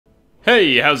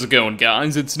Hey, how's it going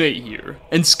guys? It's Nate here.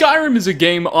 And Skyrim is a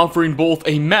game offering both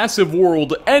a massive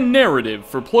world and narrative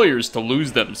for players to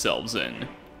lose themselves in.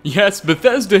 Yes,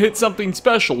 Bethesda hit something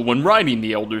special when writing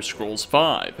The Elder Scrolls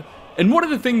V. And one of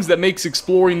the things that makes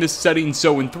exploring this setting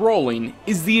so enthralling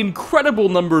is the incredible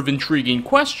number of intriguing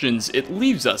questions it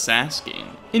leaves us asking.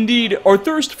 Indeed, our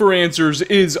thirst for answers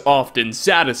is often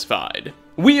satisfied.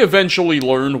 We eventually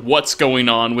learn what's going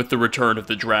on with the return of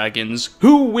the dragons,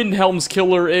 who Windhelm's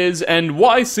killer is, and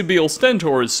why Sibyl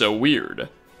Stentor is so weird.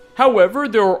 However,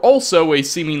 there are also a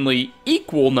seemingly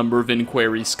equal number of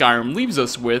inquiries Skyrim leaves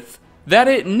us with that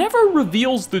it never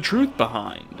reveals the truth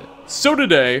behind. So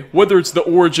today, whether it's the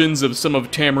origins of some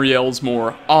of Tamriel's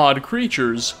more odd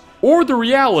creatures, or the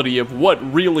reality of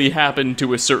what really happened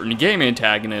to a certain game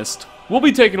antagonist, we'll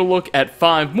be taking a look at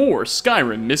 5 more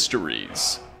Skyrim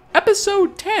mysteries.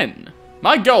 Episode 10.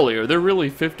 My golly, are there really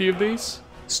 50 of these?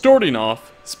 Starting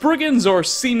off, Spriggans are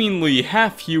seemingly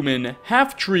half-human,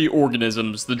 half-tree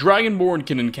organisms the Dragonborn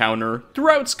can encounter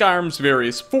throughout Skyrim's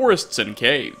various forests and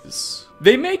caves.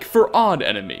 They make for odd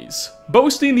enemies,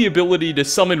 boasting the ability to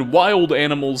summon wild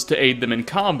animals to aid them in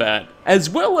combat, as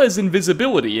well as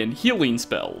invisibility and healing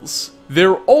spells.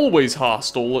 They're always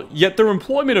hostile, yet their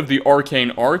employment of the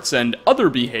arcane arts and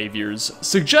other behaviors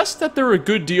suggests that they're a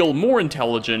good deal more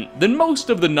intelligent than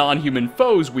most of the non-human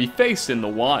foes we face in the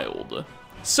wild.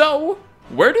 So,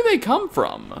 where do they come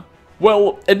from?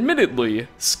 Well, admittedly,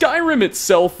 Skyrim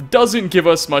itself doesn't give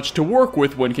us much to work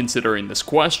with when considering this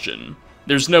question.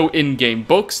 There's no in-game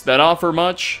books that offer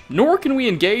much, nor can we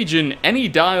engage in any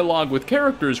dialogue with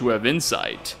characters who have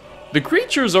insight. The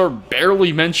creatures are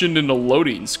barely mentioned in a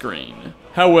loading screen.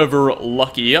 However,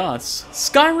 lucky us,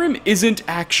 Skyrim isn't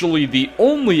actually the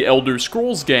only Elder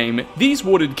Scrolls game these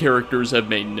wooded characters have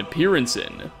made an appearance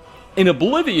in. In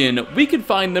Oblivion, we could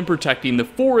find them protecting the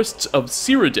forests of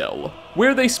Cyrodiil,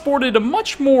 where they sported a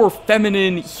much more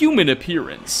feminine, human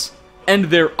appearance. And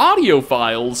their audio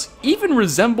files even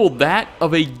resembled that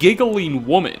of a giggling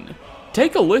woman.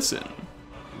 Take a listen.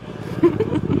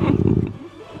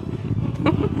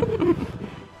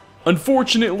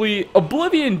 Unfortunately,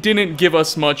 Oblivion didn't give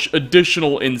us much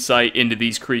additional insight into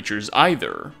these creatures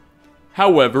either.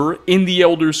 However, in the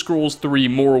Elder Scrolls III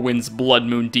Morrowind's Blood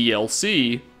Moon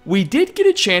DLC, we did get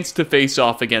a chance to face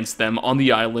off against them on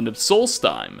the island of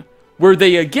Solstheim, where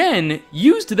they again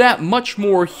used that much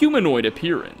more humanoid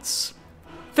appearance.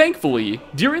 Thankfully,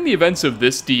 during the events of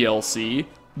this DLC,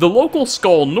 the local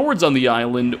Skull Nords on the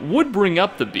island would bring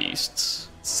up the beasts,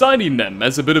 citing them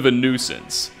as a bit of a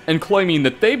nuisance, and claiming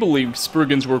that they believed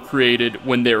Spriggans were created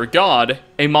when their god,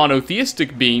 a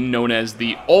monotheistic being known as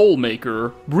the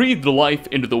All-Maker, breathed life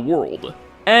into the world,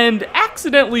 and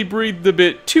accidentally breathed a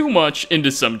bit too much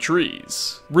into some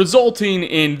trees, resulting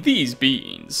in these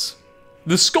beings.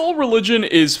 The Skull religion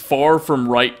is far from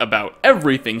right about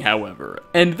everything, however,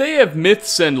 and they have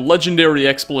myths and legendary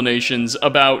explanations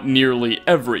about nearly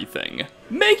everything,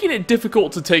 making it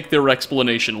difficult to take their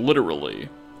explanation literally.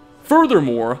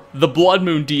 Furthermore, the Blood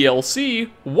Moon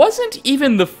DLC wasn't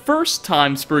even the first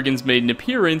time Spriggans made an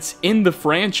appearance in the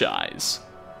franchise.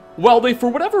 While they for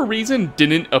whatever reason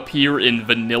didn't appear in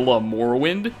vanilla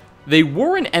Morrowind, they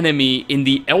were an enemy in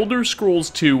the Elder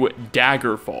Scrolls II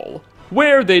Daggerfall,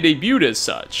 where they debuted as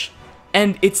such,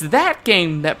 and it's that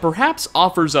game that perhaps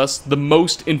offers us the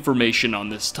most information on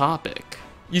this topic.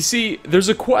 You see, there's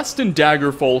a quest in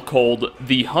Daggerfall called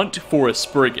The Hunt for a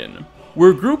Spriggan,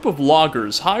 where a group of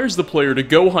loggers hires the player to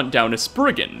go hunt down a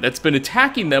Spriggan that's been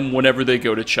attacking them whenever they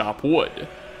go to chop wood.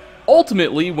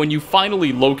 Ultimately, when you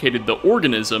finally located the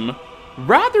organism,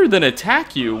 rather than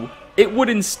attack you, it would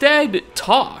instead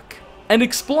talk and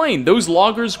explain those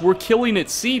loggers were killing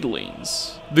its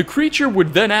seedlings. The creature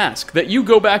would then ask that you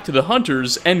go back to the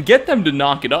hunters and get them to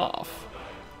knock it off.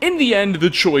 In the end, the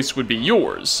choice would be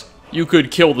yours. You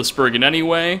could kill the Spriggan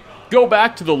anyway, go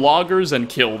back to the loggers and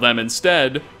kill them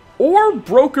instead, or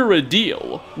broker a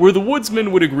deal, where the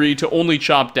woodsman would agree to only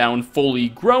chop down fully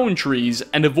grown trees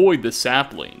and avoid the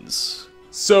saplings.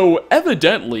 So,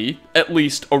 evidently, at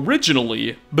least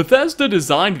originally, Bethesda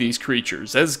designed these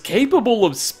creatures as capable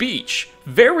of speech,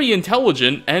 very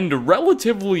intelligent, and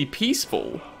relatively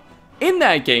peaceful. In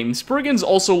that game, Spriggans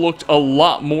also looked a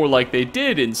lot more like they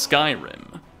did in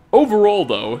Skyrim. Overall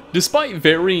though, despite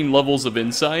varying levels of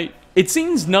insight, it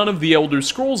seems none of the Elder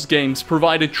Scrolls games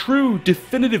provide a true,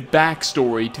 definitive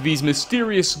backstory to these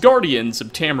mysterious guardians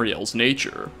of Tamriel's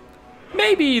nature.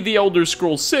 Maybe the Elder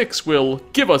Scrolls VI will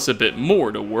give us a bit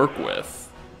more to work with.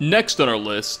 Next on our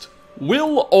list,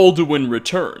 will Alduin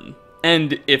return?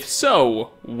 And if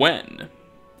so, when?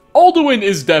 Alduin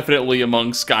is definitely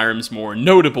among Skyrim's more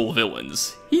notable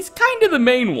villains. He's kinda the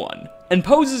main one, and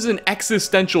poses an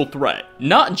existential threat,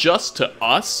 not just to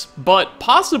us, but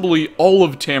possibly all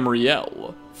of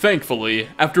Tamriel. Thankfully,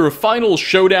 after a final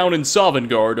showdown in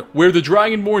Sovngarde, where the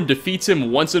Dragonborn defeats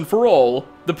him once and for all,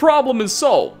 the problem is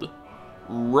solved.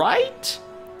 Right?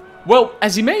 Well,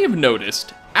 as you may have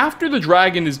noticed, after the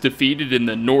dragon is defeated in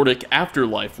the Nordic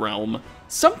afterlife realm,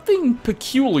 something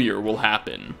peculiar will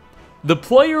happen. The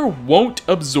player won't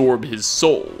absorb his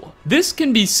soul. This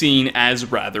can be seen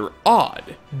as rather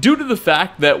odd, due to the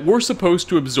fact that we're supposed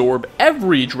to absorb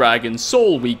every dragon's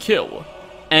soul we kill.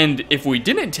 And if we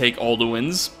didn't take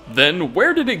Alduin's, then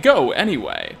where did it go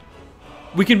anyway?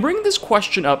 We can bring this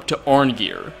question up to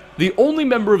Arngeir, the only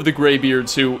member of the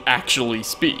Greybeards who actually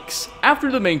speaks,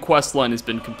 after the main questline has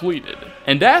been completed,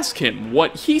 and ask him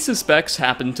what he suspects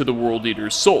happened to the World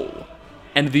Eater's soul.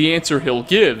 And the answer he'll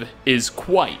give is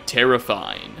quite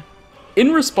terrifying.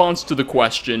 In response to the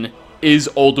question, "Is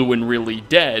Alduin really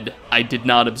dead? I did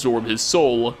not absorb his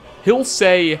soul," he'll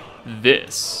say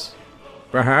this.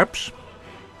 Perhaps,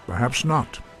 perhaps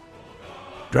not.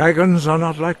 Dragons are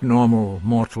not like normal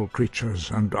mortal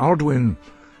creatures, and Alduin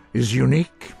is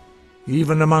unique,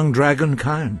 even among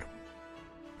dragonkind.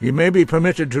 He may be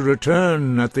permitted to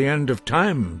return at the end of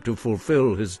time to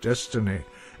fulfill his destiny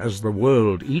as the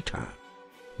World Eater.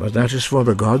 But that is for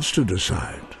the gods to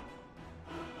decide.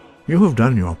 You have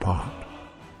done your part.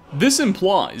 This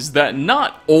implies that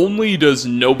not only does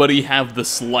nobody have the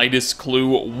slightest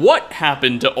clue what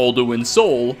happened to Alduin's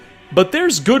soul, but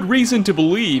there's good reason to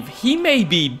believe he may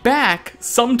be back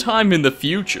sometime in the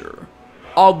future.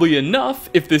 Oddly enough,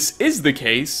 if this is the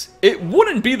case, it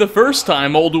wouldn't be the first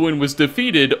time Alduin was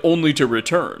defeated only to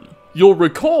return. You'll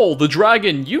recall the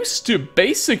dragon used to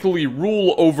basically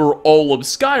rule over all of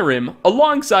Skyrim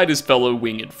alongside his fellow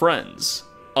winged friends,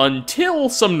 until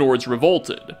some Nords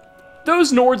revolted.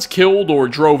 Those Nords killed or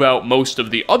drove out most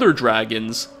of the other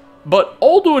dragons, but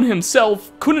Alduin himself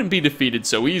couldn't be defeated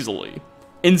so easily.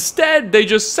 Instead, they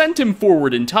just sent him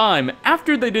forward in time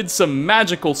after they did some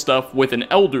magical stuff with an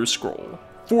Elder Scroll.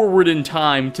 Forward in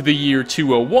time to the year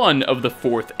 201 of the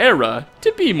 4th era,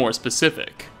 to be more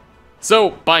specific.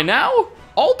 So, by now,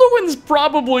 Alduin's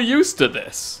probably used to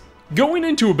this. Going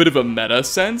into a bit of a meta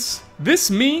sense,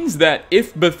 this means that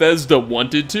if Bethesda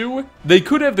wanted to, they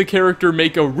could have the character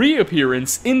make a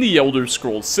reappearance in the Elder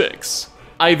Scrolls 6,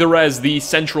 either as the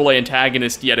central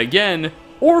antagonist yet again,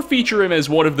 or feature him as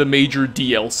one of the major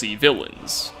DLC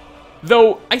villains.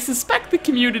 Though, I suspect the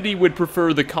community would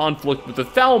prefer the conflict with the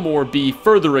Thalmor be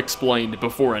further explained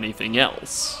before anything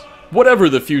else. Whatever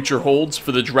the future holds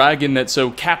for the dragon that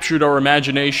so captured our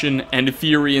imagination and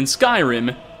fury in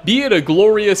Skyrim, be it a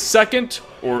glorious second,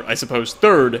 or I suppose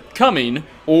third, coming,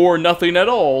 or nothing at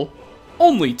all,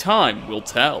 only time will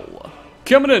tell.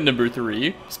 Coming at number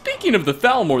 3, speaking of the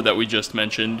Thalmor that we just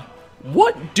mentioned,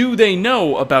 what do they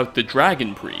know about the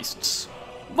Dragon Priests?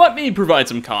 Let me provide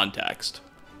some context.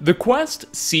 The quest,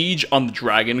 Siege on the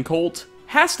Dragon Cult,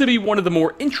 has to be one of the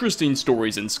more interesting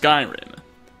stories in Skyrim.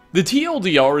 The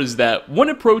TLDR is that when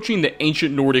approaching the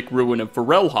ancient Nordic ruin of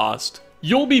Ferelhast,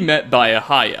 you'll be met by a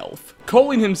High Elf,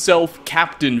 calling himself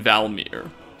Captain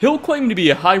Valmir. He'll claim to be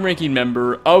a high-ranking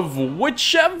member of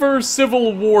whichever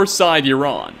Civil War side you're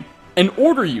on, and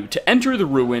order you to enter the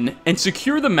ruin and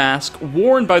secure the mask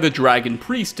worn by the Dragon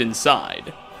Priest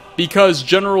inside, because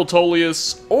General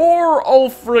Tullius or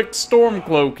Ulfric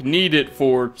Stormcloak need it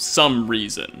for some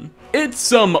reason. It's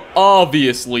some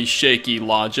obviously shaky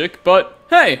logic, but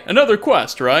hey, another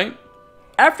quest, right?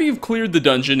 After you've cleared the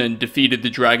dungeon and defeated the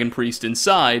Dragon Priest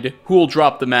inside, who will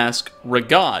drop the mask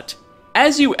Regat,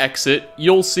 as you exit,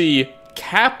 you'll see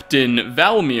Captain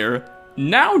Valmir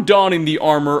now donning the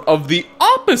armor of the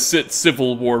opposite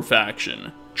Civil War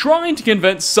faction, trying to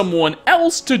convince someone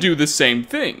else to do the same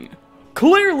thing.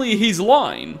 Clearly he's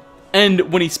lying,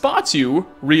 and when he spots you,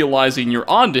 realizing you're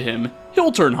onto him,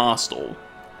 he'll turn hostile.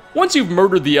 Once you've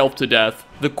murdered the elf to death,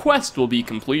 the quest will be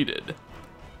completed.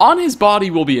 On his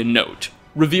body will be a note,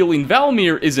 revealing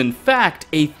Valmir is in fact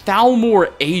a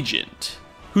Thalmor agent,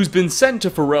 who's been sent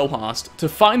to Ferelhast to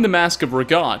find the Mask of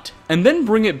Regat, and then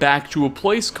bring it back to a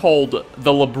place called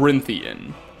the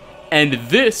Labyrinthian. And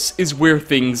this is where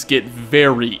things get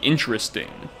very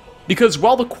interesting, because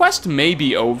while the quest may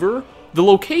be over, the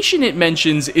location it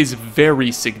mentions is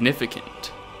very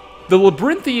significant. The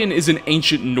Labyrinthian is an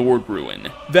ancient Nord ruin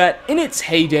that, in its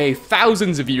heyday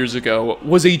thousands of years ago,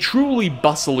 was a truly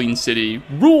bustling city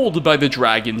ruled by the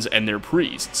dragons and their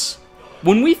priests.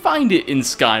 When we find it in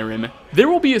Skyrim, there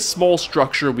will be a small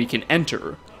structure we can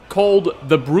enter, called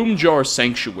the Broomjar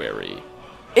Sanctuary.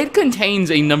 It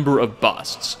contains a number of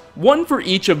busts, one for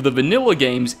each of the vanilla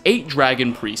game's 8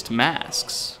 Dragon Priest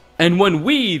masks. And when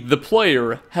we, the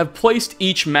player, have placed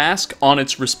each mask on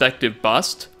its respective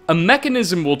bust, a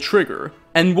mechanism will trigger,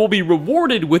 and will be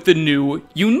rewarded with a new,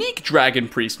 unique Dragon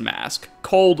Priest mask,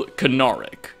 called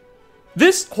Canaric.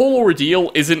 This whole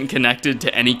ordeal isn't connected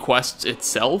to any quests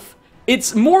itself,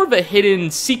 it's more of a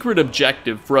hidden, secret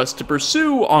objective for us to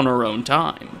pursue on our own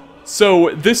time.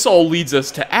 So this all leads us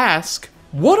to ask,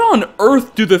 what on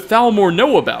earth do the Thalmor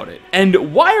know about it,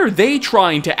 and why are they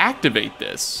trying to activate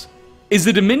this? Is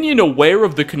the Dominion aware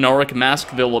of the Canaric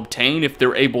mask they'll obtain if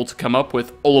they're able to come up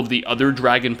with all of the other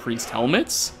Dragon Priest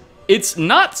helmets? It's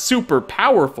not super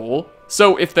powerful,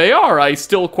 so if they are, I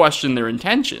still question their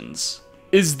intentions.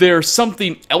 Is there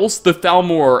something else the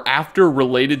Thalmor are after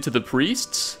related to the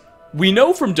priests? We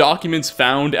know from documents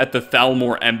found at the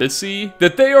Thalmor embassy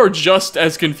that they are just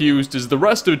as confused as the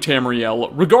rest of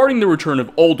Tamriel regarding the return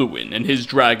of Alduin and his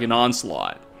dragon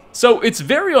onslaught. So it's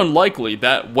very unlikely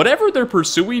that whatever they're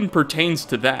pursuing pertains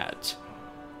to that.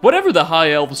 Whatever the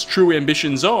High Elves' true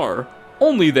ambitions are,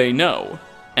 only they know,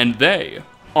 and they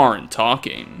aren't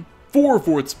talking. For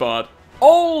fourth spot,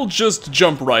 I'll just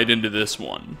jump right into this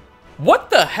one. What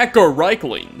the heck are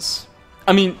Reiklings?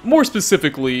 I mean, more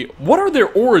specifically, what are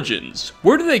their origins,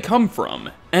 where do they come from,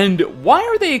 and why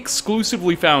are they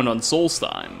exclusively found on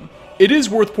Solstheim? It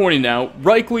is worth pointing out,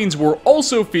 Reiklings were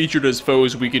also featured as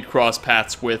foes we could cross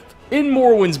paths with in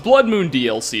Morrowind's Blood Moon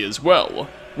DLC as well,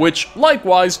 which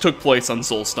likewise took place on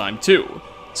Solstheim too.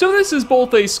 So this is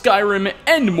both a Skyrim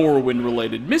and Morrowind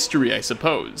related mystery, I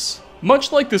suppose.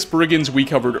 Much like the Spriggans we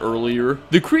covered earlier,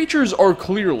 the creatures are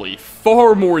clearly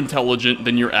far more intelligent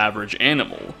than your average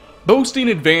animal, boasting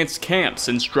advanced camps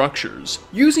and structures,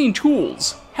 using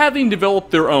tools, having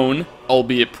developed their own,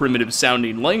 albeit primitive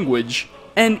sounding language,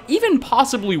 and even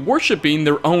possibly worshipping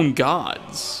their own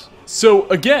gods. So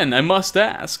again, I must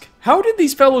ask, how did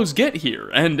these fellows get here,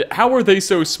 and how are they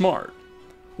so smart?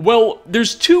 Well,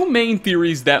 there's two main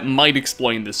theories that might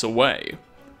explain this away.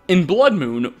 In Blood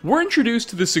Moon, we're introduced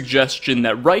to the suggestion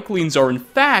that Reiklings are in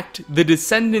fact the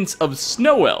descendants of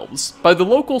Snow Elves by the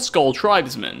local Skull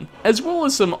tribesmen, as well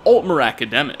as some Altmer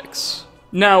academics.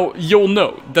 Now, you'll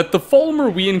note that the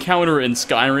Falmer we encounter in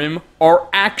Skyrim are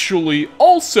actually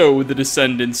also the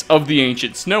descendants of the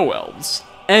ancient Snow Elves,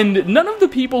 and none of the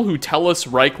people who tell us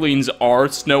Reiklings are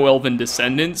Snow Elven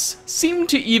descendants seem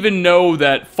to even know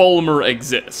that Falmer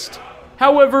exist.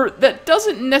 However, that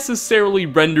doesn't necessarily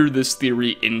render this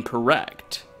theory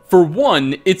incorrect. For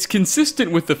one, it's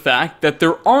consistent with the fact that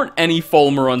there aren't any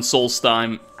Falmer on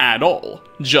Solstheim at all,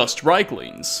 just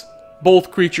Reiklings.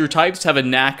 Both creature types have a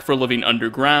knack for living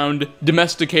underground,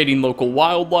 domesticating local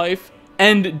wildlife,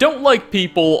 and don't like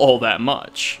people all that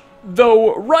much.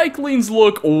 Though Reiklings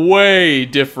look way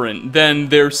different than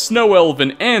their Snow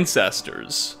Elven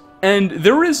ancestors, and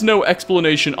there is no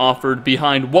explanation offered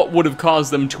behind what would have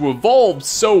caused them to evolve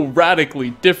so radically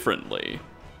differently.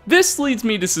 This leads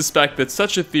me to suspect that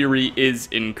such a theory is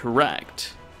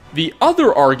incorrect. The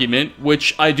other argument,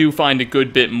 which I do find a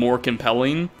good bit more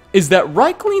compelling, is that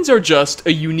Reiklings are just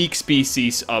a unique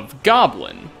species of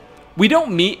goblin. We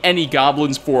don't meet any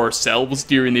goblins for ourselves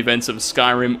during the events of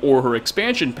Skyrim or her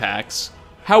expansion packs.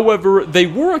 However, they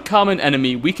were a common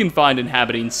enemy we can find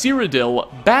inhabiting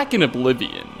Cyrodiil back in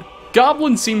Oblivion.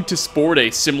 Goblins seem to sport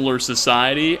a similar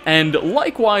society, and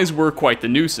likewise were quite the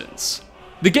nuisance.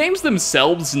 The games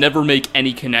themselves never make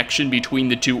any connection between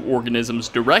the two organisms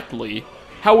directly.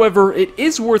 However, it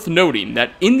is worth noting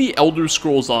that in the Elder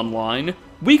Scrolls Online,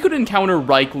 we could encounter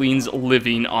Reiklings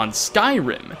living on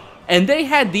Skyrim, and they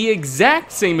had the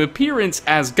exact same appearance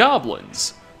as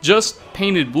goblins, just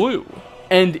painted blue.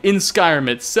 And in Skyrim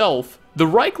itself, the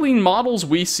Reikling models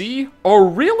we see are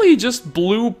really just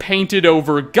blue painted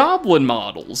over goblin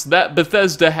models that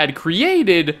Bethesda had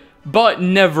created, but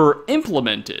never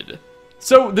implemented.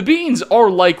 So the beings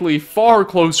are likely far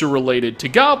closer related to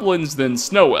goblins than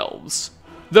snow elves.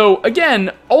 Though,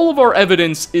 again, all of our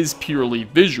evidence is purely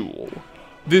visual.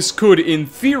 This could, in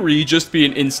theory, just be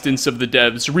an instance of the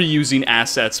devs reusing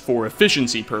assets for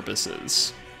efficiency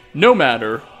purposes. No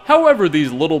matter, however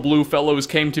these little blue fellows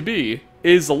came to be,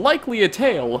 is likely a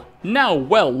tale now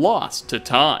well lost to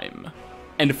time.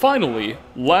 And finally,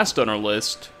 last on our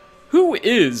list, who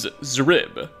is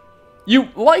Zrib? You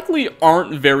likely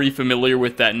aren't very familiar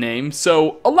with that name,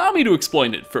 so allow me to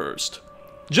explain it first.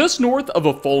 Just north of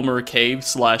a Fulmer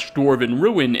cave/dwarven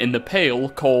ruin in the Pale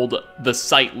called the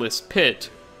Sightless Pit,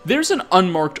 there's an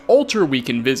unmarked altar we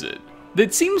can visit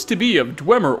that seems to be of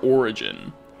Dwemer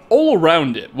origin. All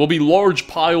around it will be large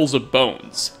piles of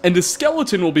bones, and a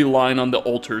skeleton will be lying on the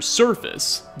altar's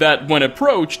surface that, when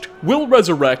approached, will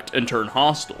resurrect and turn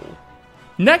hostile.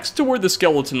 Next to where the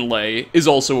skeleton lay is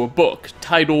also a book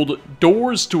titled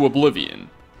Doors to Oblivion,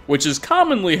 which is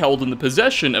commonly held in the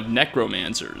possession of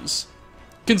necromancers.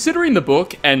 Considering the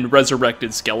book and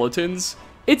resurrected skeletons,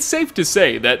 it's safe to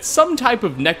say that some type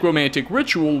of necromantic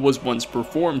ritual was once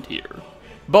performed here.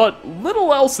 But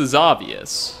little else is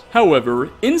obvious.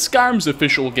 However, in Skyrim's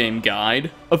official game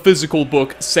guide, a physical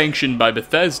book sanctioned by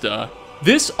Bethesda,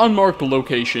 this unmarked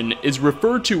location is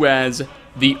referred to as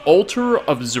the Altar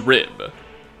of Zrib.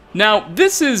 Now,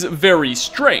 this is very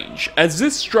strange, as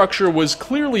this structure was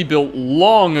clearly built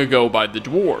long ago by the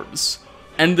dwarves,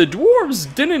 and the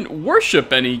dwarves didn't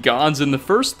worship any gods in the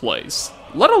first place,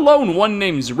 let alone one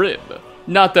named Zrib.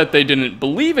 Not that they didn't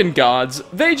believe in gods,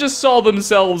 they just saw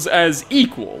themselves as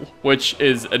equal, which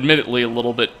is admittedly a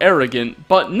little bit arrogant,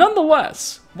 but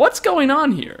nonetheless, what's going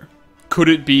on here? Could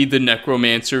it be the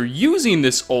necromancer using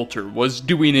this altar was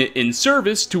doing it in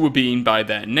service to a being by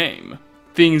that name?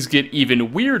 Things get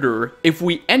even weirder if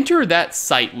we enter that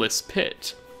sightless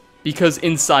pit, because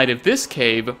inside of this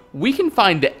cave, we can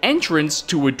find the entrance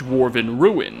to a dwarven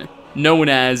ruin, known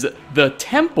as the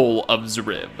Temple of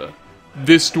Zrib.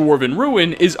 This dwarven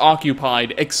ruin is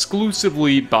occupied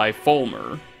exclusively by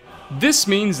Falmer. This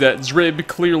means that Zrib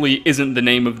clearly isn't the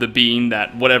name of the being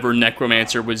that whatever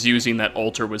necromancer was using that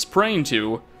altar was praying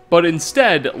to, but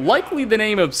instead likely the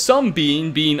name of some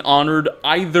being honored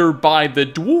either by the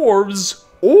dwarves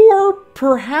or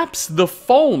perhaps the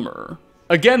Falmer.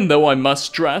 Again though, I must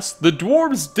stress, the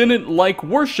dwarves didn't like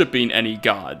worshipping any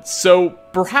gods, so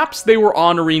perhaps they were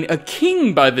honoring a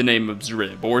king by the name of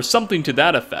Zrib or something to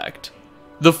that effect.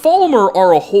 The Falmer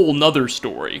are a whole nother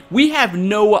story. We have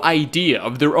no idea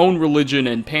of their own religion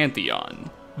and pantheon,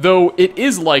 though it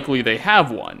is likely they have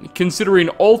one, considering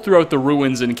all throughout the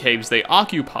ruins and caves they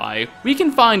occupy, we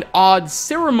can find odd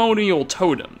ceremonial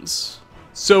totems.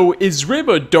 So is Zrib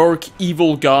a dark,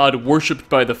 evil god worshipped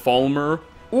by the Falmer,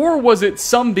 or was it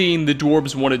some being the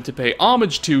dwarves wanted to pay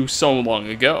homage to so long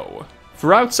ago?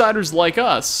 For outsiders like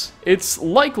us, it's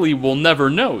likely we'll never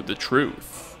know the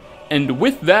truth. And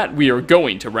with that, we are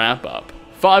going to wrap up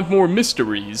 5 more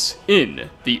mysteries in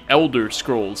The Elder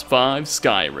Scrolls V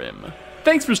Skyrim.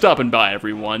 Thanks for stopping by,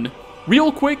 everyone.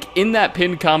 Real quick, in that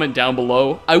pinned comment down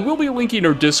below, I will be linking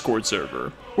our Discord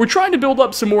server. We're trying to build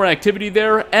up some more activity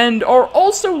there, and are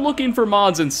also looking for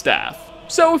mods and staff.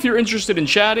 So if you're interested in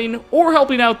chatting, or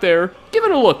helping out there, give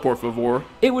it a look, por favor.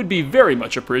 It would be very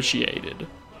much appreciated.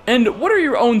 And what are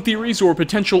your own theories or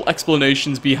potential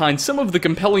explanations behind some of the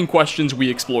compelling questions we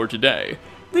explore today?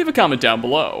 Leave a comment down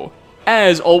below.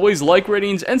 As always, like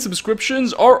ratings and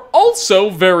subscriptions are also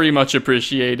very much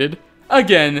appreciated.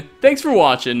 Again, thanks for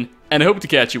watching, and I hope to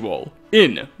catch you all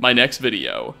in my next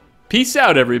video. Peace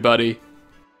out, everybody.